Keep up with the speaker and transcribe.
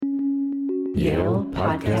Yale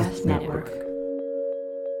Podcast Network.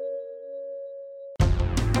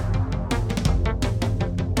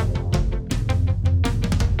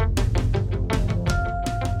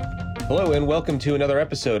 Hello and welcome to another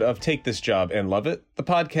episode of Take This Job and Love It, the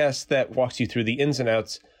podcast that walks you through the ins and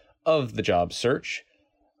outs of the job search.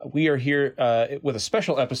 We are here with a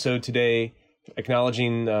special episode today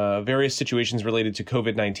acknowledging various situations related to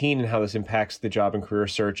COVID-19 and how this impacts the job and career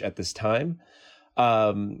search at this time.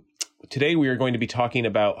 Today we are going to be talking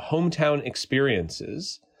about hometown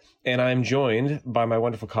experiences, and I'm joined by my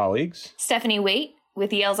wonderful colleagues. Stephanie Waite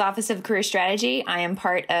with Yale's Office of Career Strategy. I am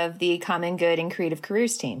part of the Common Good and Creative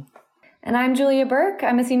Careers team. And I'm Julia Burke.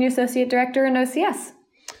 I'm a Senior Associate Director in OCS.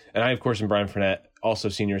 And I, of course, am Brian Fournette, also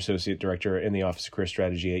Senior Associate Director in the Office of Career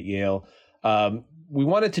Strategy at Yale. We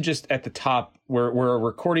wanted to just at the top, we're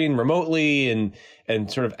recording remotely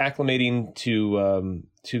and sort of acclimating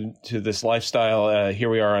to this lifestyle. Here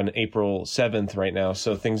we are on April 7th right now,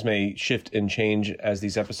 so things may shift and change as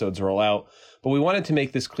these episodes roll out. But we wanted to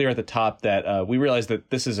make this clear at the top that we realize that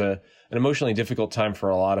this is an emotionally difficult time for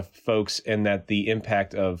a lot of folks, and that the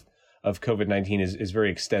impact of COVID-19 is very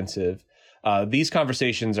extensive. These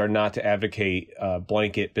conversations are not to advocate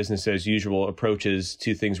blanket business as usual approaches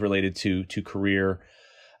to things related to career,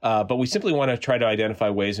 but we simply want to try to identify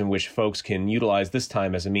ways in which folks can utilize this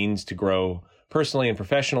time as a means to grow personally and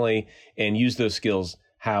professionally and use those skills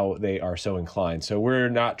how they are so inclined. So we're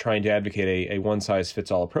not trying to advocate a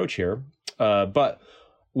one-size-fits-all approach here, but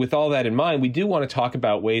with all that in mind, we do want to talk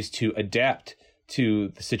about ways to adapt to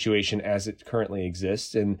the situation as it currently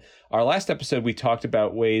exists. In our last episode, we talked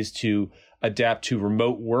about ways to adapt to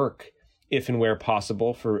remote work if and where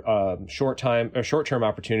possible for short-term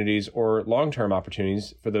opportunities or long-term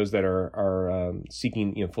opportunities for those that are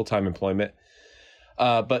seeking full-time employment.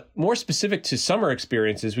 But more specific to summer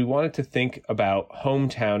experiences, we wanted to think about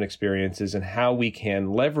hometown experiences and how we can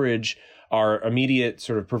leverage our immediate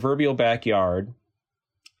sort of proverbial backyard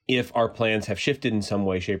if our plans have shifted in some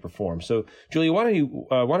way, shape, or form. So, Julia, why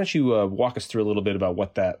don't you walk us through a little bit about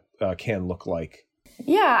what that can look like?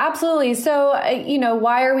 Yeah, absolutely. So,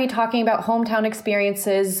 why are we talking about hometown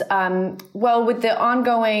experiences? Well, with the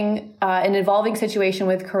ongoing and evolving situation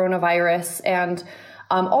with coronavirus, and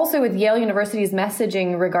also with Yale University's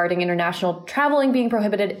messaging regarding international traveling being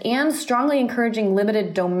prohibited and strongly encouraging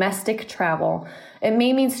limited domestic travel, it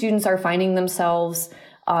may mean students are finding themselves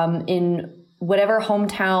in whatever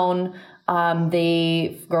hometown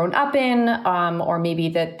they've grown up in, or maybe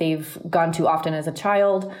that they've gone to often as a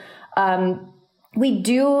child. We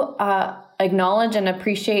do acknowledge and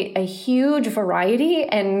appreciate a huge variety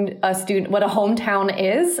in what a hometown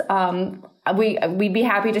is. We'd be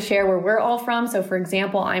happy to share where we're all from. So, for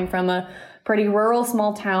example, I'm from a pretty rural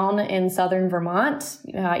small town in southern Vermont.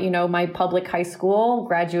 My public high school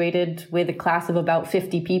graduated with a class of about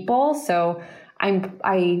 50 people. So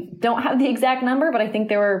I don't have the exact number, but I think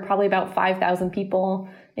there were probably about 5,000 people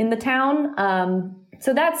in the town.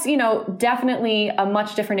 So that's, definitely a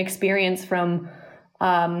much different experience from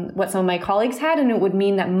what some of my colleagues had. And it would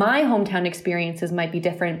mean that my hometown experiences might be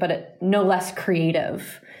different, but no less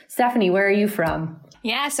creative. Stephanie, where are you from?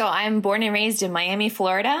 Yeah, so I'm born and raised in Miami,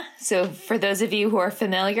 Florida. So for those of you who are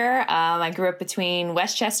familiar, I grew up between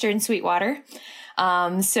Westchester and Sweetwater.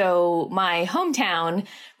 So my hometown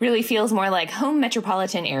really feels more like home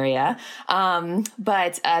metropolitan area.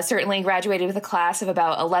 But certainly graduated with a class of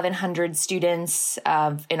about 1,100 students,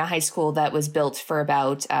 in a high school that was built for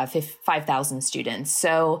about 5,000 students.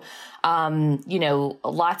 So,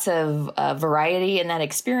 lots of variety in that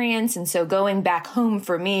experience. And so going back home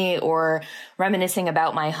for me, or reminiscing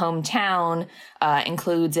about my hometown,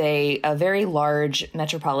 includes a very large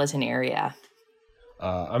metropolitan area.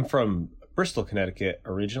 I'm from Bristol, Connecticut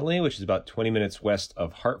originally, which is about 20 minutes west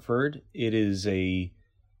of Hartford. It is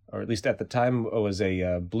or at least at the time, it was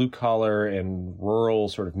a blue collar and rural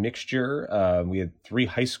sort of mixture. We had 3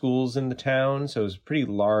 high schools in the town, so it was pretty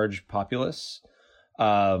large populace.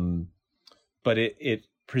 But it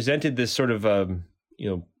presented this sort of,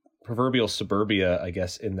 proverbial suburbia, I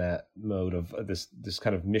guess, in that mode of this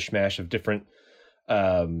kind of mishmash of different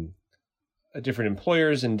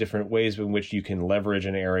employers and different ways in which you can leverage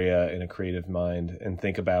an area in a creative mind and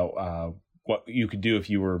think about what you could do if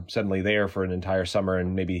you were suddenly there for an entire summer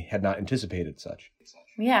and maybe had not anticipated such.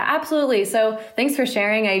 Yeah, absolutely. So thanks for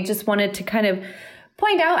sharing. I just wanted to kind of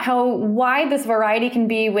point out how wide this variety can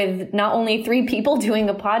be with not only 3 people doing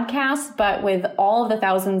a podcast, but with all of the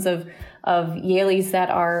thousands of Yaleys that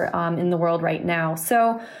are in the world right now.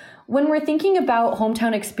 So when we're thinking about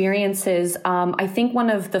hometown experiences, I think one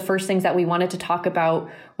of the first things that we wanted to talk about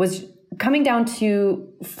was coming down to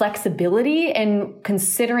flexibility and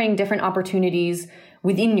considering different opportunities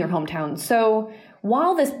within your hometown. So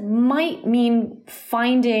while this might mean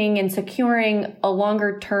finding and securing a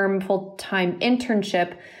longer term full-time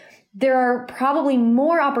internship, there are probably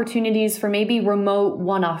more opportunities for maybe remote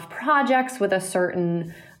one-off projects with a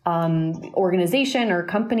certain organization or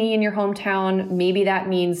company in your hometown. Maybe that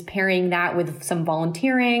means pairing that with some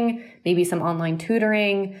volunteering, maybe some online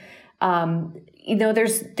tutoring.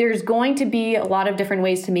 There's going to be a lot of different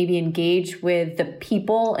ways to maybe engage with the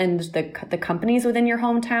people and the companies within your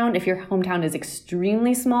hometown. If your hometown is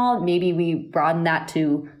extremely small, maybe we broaden that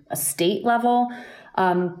to a state level.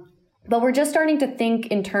 But we're just starting to think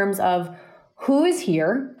in terms of who is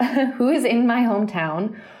here, who is in my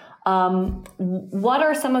hometown, what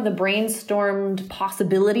are some of the brainstormed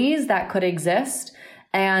possibilities that could exist,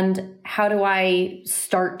 and how do I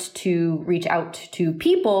start to reach out to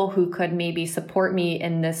people who could maybe support me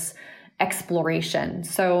in this exploration.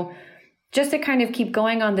 So just to kind of keep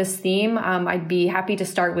going on this theme, I'd be happy to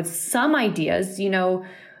start with some ideas,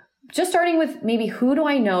 just starting with maybe who do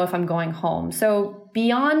I know if I'm going home? So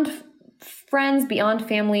beyond friends, beyond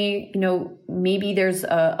family, maybe there's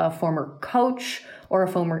a former coach or a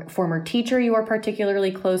former teacher you are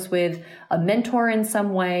particularly close with, a mentor in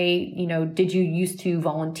some way. Did you used to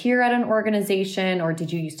volunteer at an organization, or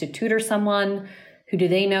did you used to tutor someone? Who do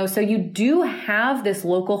they know? So you do have this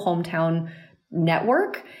local hometown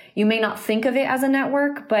network. You may not think of it as a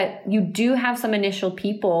network, but you do have some initial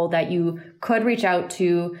people that you could reach out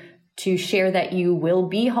to share that you will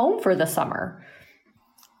be home for the summer.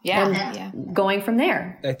 Yeah. Going from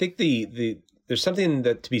there. I think there's something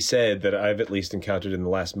that to be said that I've at least encountered in the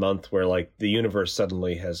last month where like the universe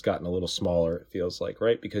suddenly has gotten a little smaller, it feels like,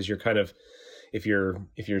 right? Because you're kind of, if you're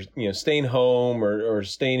staying home or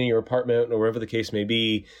staying in your apartment or wherever the case may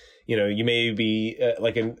be, you may be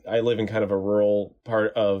I live in kind of a rural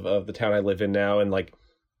part of the town I live in now, and like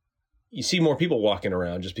you see more people walking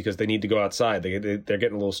around just because they need to go outside. They're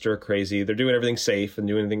getting a little stir crazy. They're doing everything safe and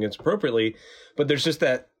doing everything that's appropriately, but there's just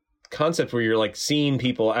that concept where you're like seeing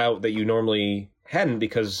people out that you normally hadn't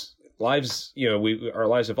because lives, our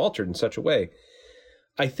lives have altered in such a way.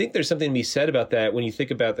 I think there's something to be said about that when you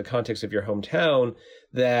think about the context of your hometown,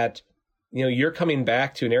 that, you're coming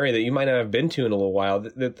back to an area that you might not have been to in a little while,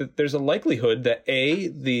 that there's a likelihood that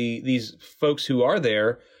these folks who are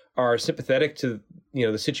there are sympathetic to,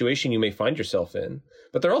 the situation you may find yourself in,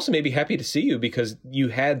 but they're also maybe happy to see you because you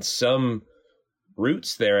had some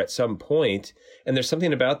roots there at some point. And there's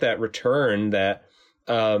something about that return that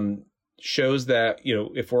shows that,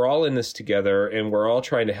 if we're all in this together and we're all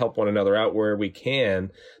trying to help one another out where we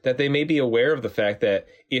can, that they may be aware of the fact that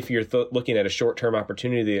if you're looking at a short-term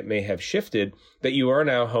opportunity that may have shifted, that you are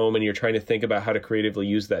now home and you're trying to think about how to creatively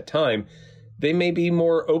use that time, they may be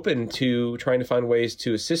more open to trying to find ways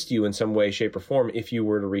to assist you in some way, shape, or form if you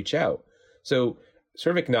were to reach out. So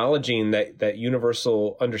sort of acknowledging that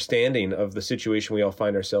universal understanding of the situation we all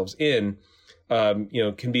find ourselves in,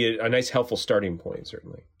 can be a nice, helpful starting point,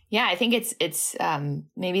 certainly. Yeah, I think it's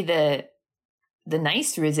maybe the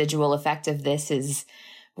nice residual effect of this is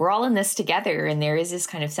we're all in this together, and there is this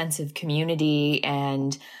kind of sense of community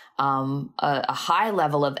and a high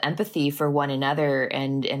level of empathy for one another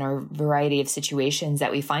and in our variety of situations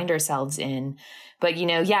that we find ourselves in. But,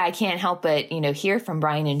 I can't help but, hear from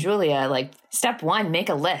Brian and Julia, like step one, make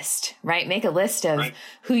a list, right? Make a list of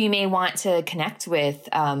who you may want to connect with,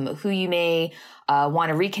 who you may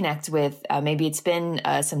want to reconnect with. Maybe it's been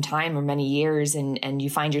some time or many years and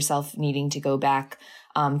you find yourself needing to go back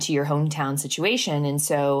to your hometown situation. And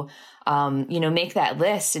so, make that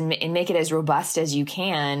list and make it as robust as you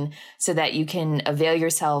can so that you can avail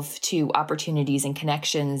yourself to opportunities and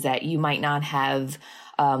connections that you might not have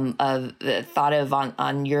thought of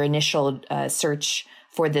on your initial search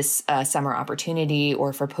for this summer opportunity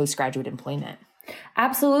or for postgraduate employment.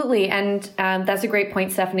 Absolutely. And that's a great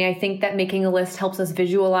point, Stephanie. I think that making a list helps us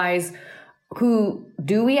visualize who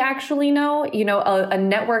do we actually know. A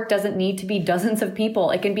network doesn't need to be dozens of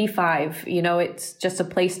people. It can be 5. It's just a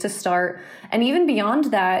place to start. And even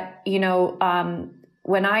beyond that,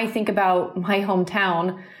 when I think about my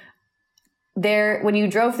hometown, when you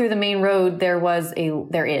drove through the main road,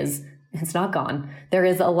 it's not gone. There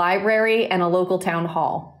is a library and a local town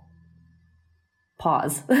hall.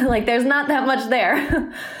 Pause. Like there's not that much there.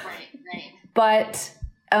 Right. But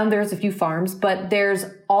there's a few farms, but there's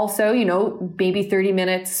also, maybe 30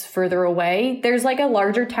 minutes further away, there's like a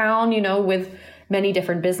larger town, with many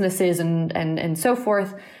different businesses and so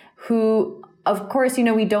forth, who, of course,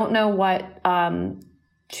 we don't know what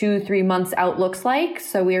 2-3 months out looks like.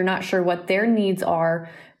 So we are not sure what their needs are,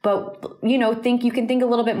 But, you can think a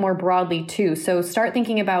little bit more broadly too. So start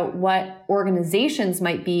thinking about what organizations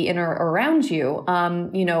might be in or around you.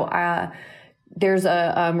 There's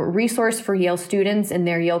a resource for Yale students in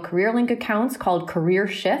their Yale CareerLink accounts called Career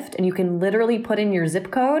Shift. And you can literally put in your zip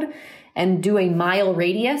code and do a mile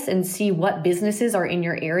radius and see what businesses are in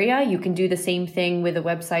your area. You can do the same thing with a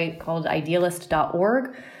website called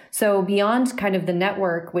idealist.org. So beyond kind of the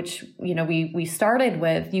network, which, we started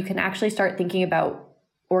with, you can actually start thinking about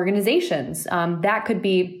organizations. That could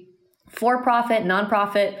be for-profit,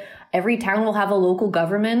 nonprofit. Every town will have a local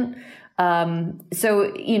government.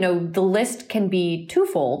 The list can be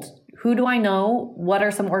twofold. Who do I know? What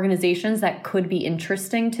are some organizations that could be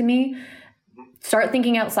interesting to me? Start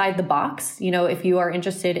thinking outside the box. If you are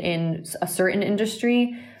interested in a certain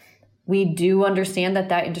industry, we do understand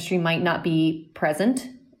that industry might not be present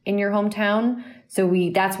in your hometown. So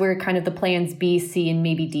that's where kind of the plans B, C, and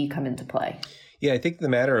maybe D come into play. Yeah, I think the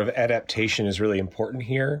matter of adaptation is really important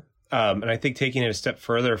here. And I think taking it a step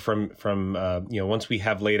further from once we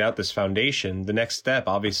have laid out this foundation, the next step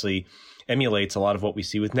obviously emulates a lot of what we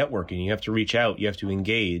see with networking. You have to reach out, you have to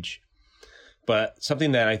engage. But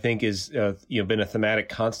something that I think is been a thematic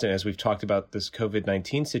constant as we've talked about this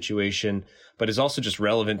COVID-19 situation, but is also just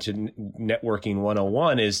relevant to networking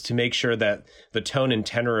 101, is to make sure that the tone and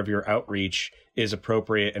tenor of your outreach is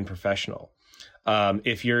appropriate and professional.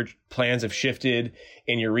 If your plans have shifted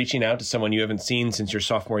and you're reaching out to someone you haven't seen since your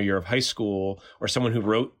sophomore year of high school, or someone who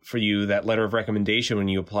wrote for you that letter of recommendation when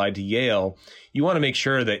you applied to Yale, you want to make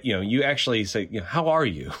sure that, you actually say, how are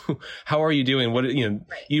you? How are you doing?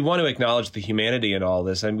 You want to acknowledge the humanity in all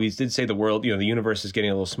this. And we did say the world, the universe is getting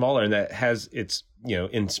a little smaller, and that has its,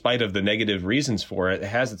 in spite of the negative reasons for it, it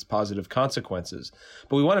has its positive consequences.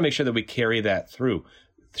 But we want to make sure that we carry that through,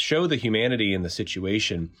 show the humanity in the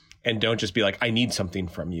situation. And don't just be like, I need something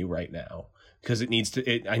from you right now, because I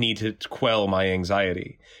need to quell my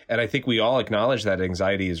anxiety. And I think we all acknowledge that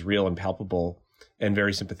anxiety is real and palpable and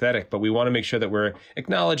very sympathetic, but we want to make sure that we're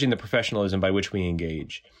acknowledging the professionalism by which we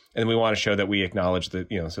engage. And we want to show that we acknowledge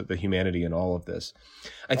the humanity in all of this.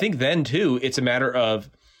 I think then too, it's a matter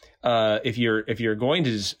of, if you're going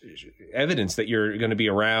to evidence that you're going to be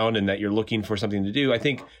around and that you're looking for something to do, I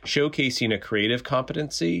think showcasing a creative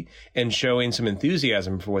competency and showing some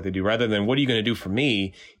enthusiasm for what they do, rather than what are you going to do for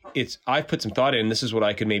me? It's I've put some thought in. This is what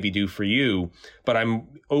I could maybe do for you, but I'm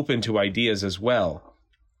open to ideas as well.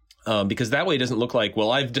 Because that way it doesn't look like,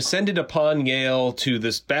 well, I've descended upon Yale to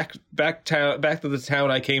this back to the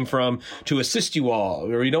town I came from to assist you all.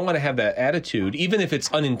 Or you don't want to have that attitude, even if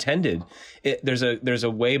it's unintended. There's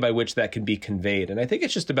a way by which that can be conveyed, and I think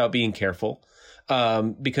it's just about being careful,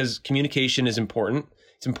 because communication is important.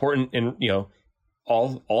 It's important in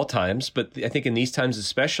all times, but I think in these times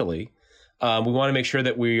especially. We want to make sure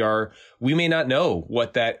that we may not know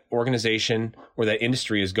what that organization or that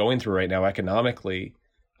industry is going through right now economically.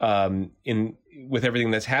 With everything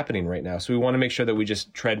that's happening right now. So we want to make sure that we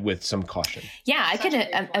just tread with some caution. Yeah, I could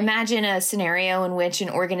imagine a scenario in which an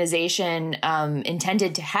organization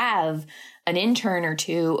intended to have an intern or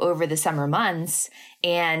two over the summer months,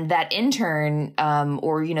 and that intern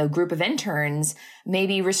or group of interns may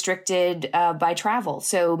be restricted by travel.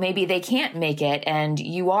 So maybe they can't make it, and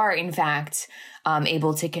you are in fact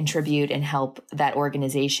able to contribute and help that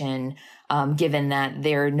organization, given that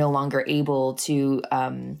they're no longer able to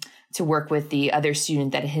work with the other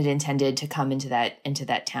student that had intended to come into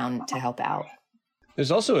that town to help out.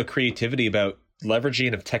 There's also a creativity about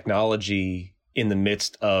leveraging of technology in the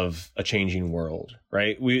midst of a changing world,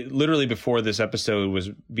 right? We literally, before this episode was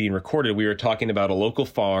being recorded, we were talking about a local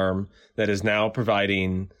farm that is now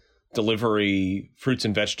providing delivery fruits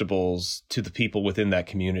and vegetables to the people within that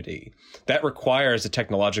community. That requires a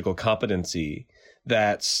technological competency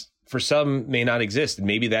that's, for some, may not exist. And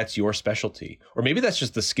maybe that's your specialty, or maybe that's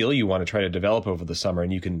just the skill you want to try to develop over the summer,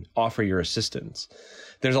 and you can offer your assistance.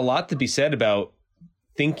 There's a lot to be said about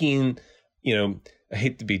thinking, I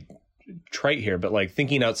hate to be trite here, but like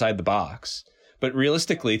thinking outside the box, but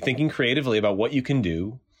realistically thinking creatively about what you can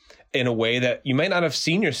do in a way that you might not have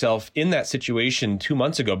seen yourself in that situation 2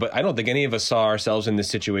 months ago. But I don't think any of us saw ourselves in this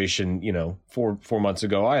situation, 4 months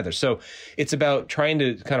ago either. So it's about trying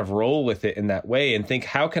to kind of roll with it in that way and think,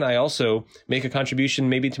 how can I also make a contribution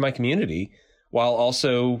maybe to my community while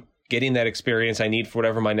also getting that experience I need for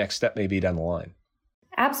whatever my next step may be down the line?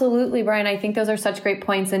 Absolutely, Brian. I think those are such great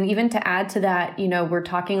points. And even to add to that, we're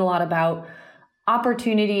talking a lot about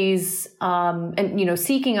opportunities and,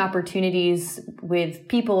 seeking opportunities with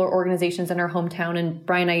people or organizations in our hometown. And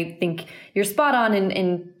Brian, I think you're spot on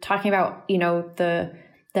in talking about,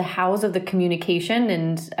 the hows of the communication.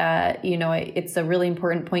 And, it's a really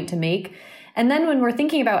important point to make. And then when we're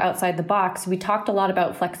thinking about outside the box, we talked a lot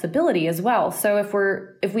about flexibility as well. So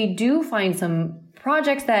if we do find some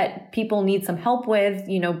projects that people need some help with,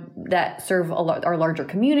 that serve our larger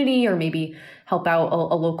community or maybe help out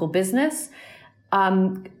a local business,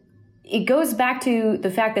 it goes back to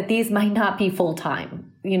the fact that these might not be full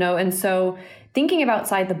time, and so thinking about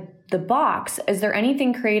outside the box, is there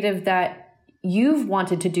anything creative that you've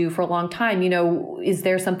wanted to do for a long time? Is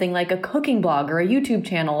there something like a cooking blog or a YouTube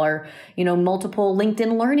channel or, multiple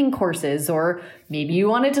LinkedIn learning courses, or maybe you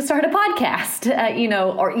wanted to start a podcast,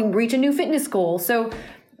 or reach a new fitness goal. So,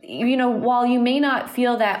 while you may not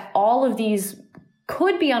feel that all of these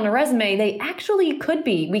could be on a resume, they actually could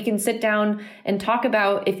be. We can sit down and talk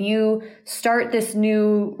about if you start this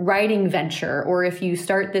new writing venture, or if you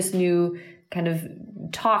start this new kind of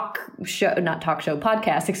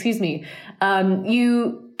podcast, excuse me.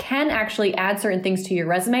 You can actually add certain things to your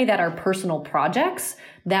resume that are personal projects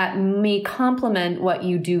that may complement what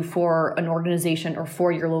you do for an organization or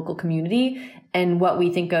for your local community, and what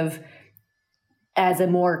we think of as a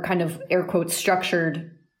more kind of air quotes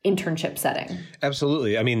structured internship setting.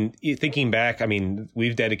 Absolutely. I mean, thinking back,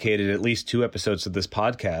 we've dedicated at least 2 episodes of this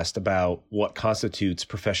podcast about what constitutes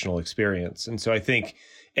professional experience. And so I think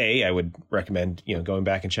I would recommend, going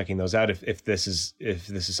back and checking those out if this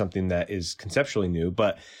is something that is conceptually new.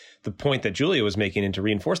 But the point that Julia was making, and to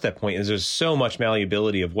reinforce that point, is there's so much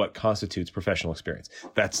malleability of what constitutes professional experience.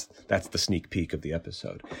 That's the sneak peek of the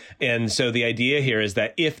episode. And so the idea here is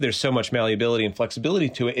that if there's so much malleability and flexibility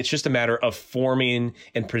to it, it's just a matter of forming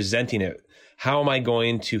and presenting it. How am I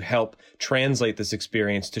going to help translate this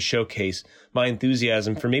experience to showcase my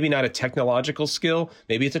enthusiasm for maybe not a technological skill,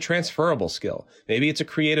 maybe it's a transferable skill, maybe it's a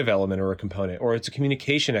creative element or a component, or it's a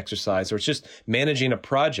communication exercise, or it's just managing a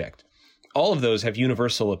project. All of those have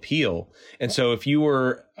universal appeal. And so if you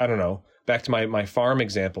were, back to my farm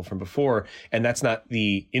example from before, and that's not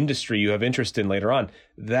the industry you have interest in later on,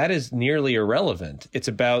 that is nearly irrelevant. It's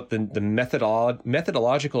about the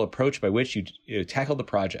methodological approach by which you tackle the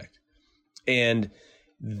project. And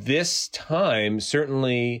this time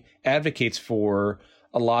certainly advocates for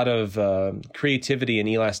a lot of creativity and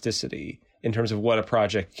elasticity in terms of what a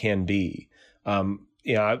project can be. To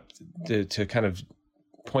kind of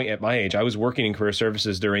point at my age, I was working in career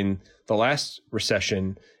services during the last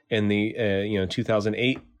recession in the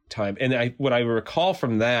 2008 time, and what I recall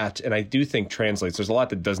from that, and I do think translates. There's a lot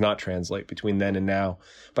that does not translate between then and now,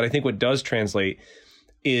 but I think what does translate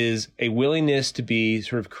is a willingness to be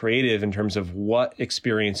sort of creative in terms of what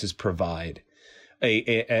experiences provide.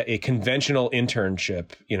 A conventional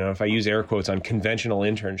internship, if I use air quotes on conventional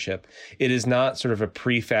internship, it is not sort of a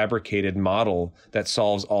prefabricated model that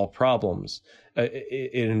solves all problems.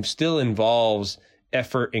 It still involves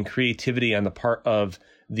effort and creativity on the part of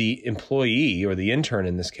the employee, or the intern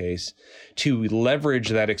in this case, to leverage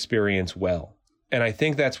that experience well. And I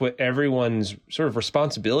think that's what everyone's sort of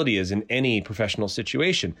responsibility is in any professional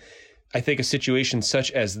situation. I think a situation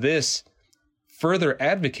such as this further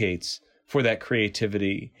advocates for that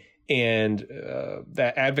creativity and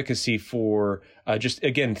that advocacy for just,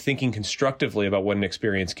 again, thinking constructively about what an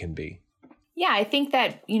experience can be. Yeah, I think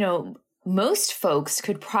that, most folks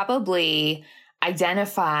could probably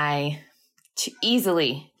identify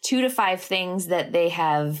easily 2 to 5 things that they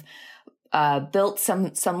have built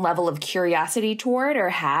some level of curiosity toward, or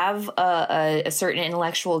have a certain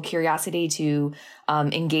intellectual curiosity to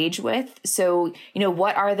engage with. So,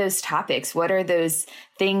 what are those topics? What are those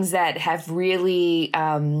things that have really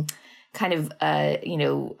been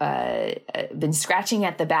scratching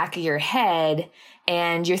at the back of your head,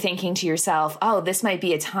 and you're thinking to yourself, oh, this might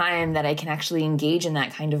be a time that I can actually engage in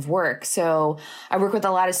that kind of work. So I work with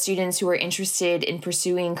a lot of students who are interested in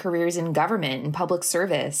pursuing careers in government and public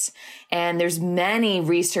service. And there's many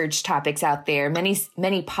research topics out there,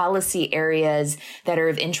 many policy areas that are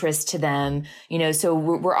of interest to them. So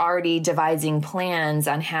we're already devising plans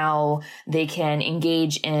on how they can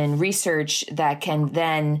engage in research that can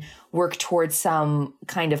then work towards some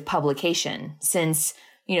kind of publication, since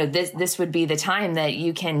this would be the time that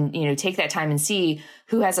you can, take that time and see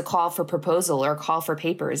who has a call for proposal or a call for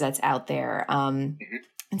papers that's out there.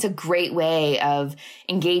 It's a great way of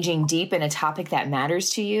engaging deep in a topic that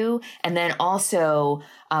matters to you, and then also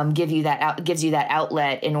gives you that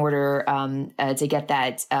outlet in order to get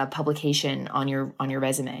that publication on your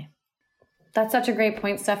resume. That's such a great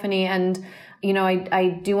point, Stephanie. And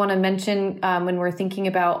I do want to mention when we're thinking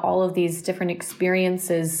about all of these different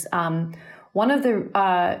experiences. One of the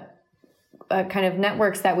kind of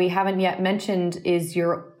networks that we haven't yet mentioned is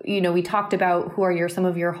we talked about who are some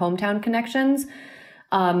of your hometown connections.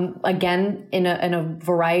 Again, in a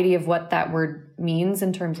variety of what that word means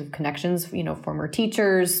in terms of connections, former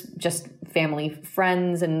teachers, just family,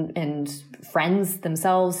 friends, and friends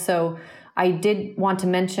themselves. So I did want to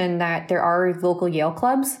mention that there are local Yale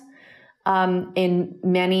clubs in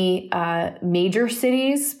many major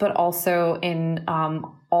cities, but also in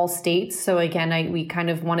all states. So again, we kind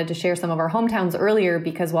of wanted to share some of our hometowns earlier,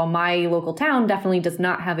 because while my local town definitely does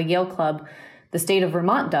not have a Yale club, the state of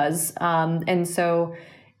Vermont does. And so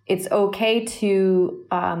it's okay to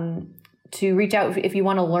reach out if you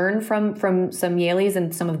want to learn from some Yaleys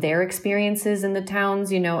and some of their experiences in the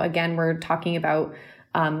towns. Again, we're talking about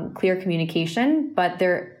clear communication, but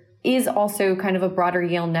there is also kind of a broader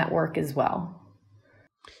Yale network as well.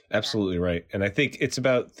 Absolutely right. And I think it's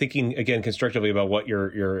about thinking, again, constructively about what your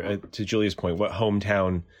to Julia's point, what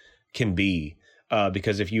hometown can be.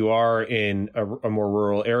 Because if you are in a more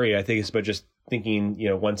rural area, I think it's about just thinking,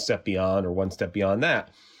 one step beyond or one step beyond that.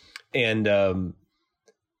 And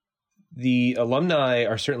the alumni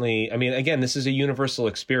are certainly, again, this is a universal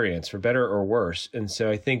experience for better or worse. And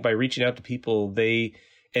so I think by reaching out to people,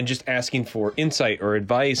 and just asking for insight or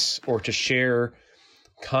advice or to share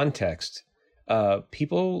context,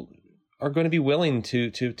 people are going to be willing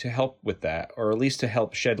to help with that, or at least to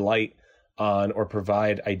help shed light on or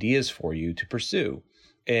provide ideas for you to pursue.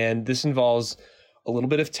 And this involves a little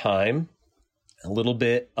bit of time, a little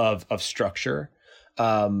bit of structure,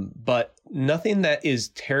 but nothing that is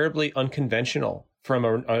terribly unconventional from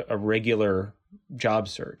a regular job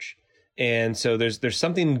search. And so there's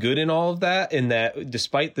something good in all of that, in that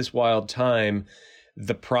despite this wild time,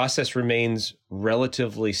 the process remains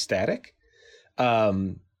relatively static.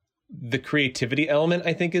 The creativity element,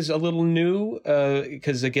 I think, is a little new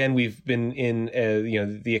because, again, we've been in,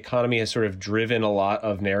 the economy has sort of driven a lot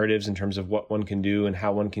of narratives in terms of what one can do and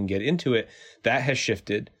how one can get into it. That has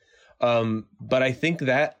shifted. But I think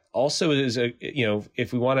that also is,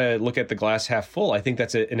 if we want to look at the glass half full, I think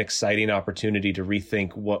that's an exciting opportunity to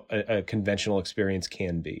rethink what a conventional experience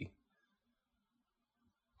can be.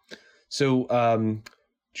 So,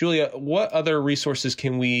 Julia, what other resources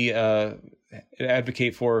can we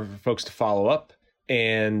advocate for folks to follow up,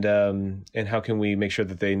 and how can we make sure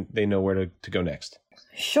that they know where to go next?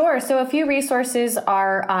 Sure. So a few resources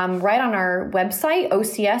are right on our website,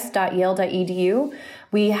 ocs.yale.edu.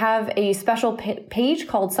 We have a special page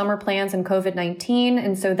called Summer Plans and COVID-19.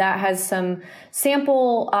 And so that has some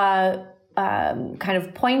sample kind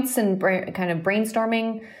of points and kind of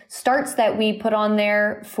brainstorming starts that we put on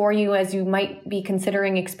there for you as you might be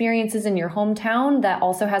considering experiences in your hometown. That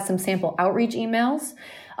also has some sample outreach emails.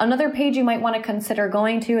 Another page you might want to consider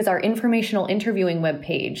going to is our informational interviewing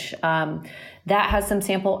webpage. That has some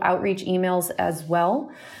sample outreach emails as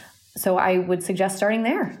well. So I would suggest starting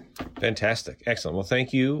there. Fantastic. Excellent. Well,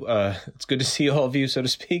 thank you. It's good to see all of you, so to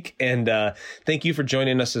speak. And thank you for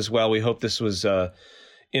joining us as well. We hope this was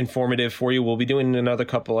informative for you. We'll be doing another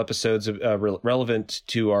couple episodes relevant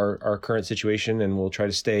to our current situation, and we'll try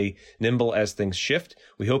to stay nimble as things shift.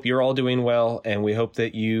 We hope you're all doing well, and we hope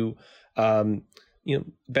that you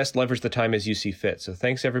best leverage the time as you see fit. So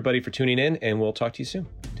thanks everybody for tuning in, and we'll talk to you soon.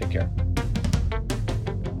 Take care.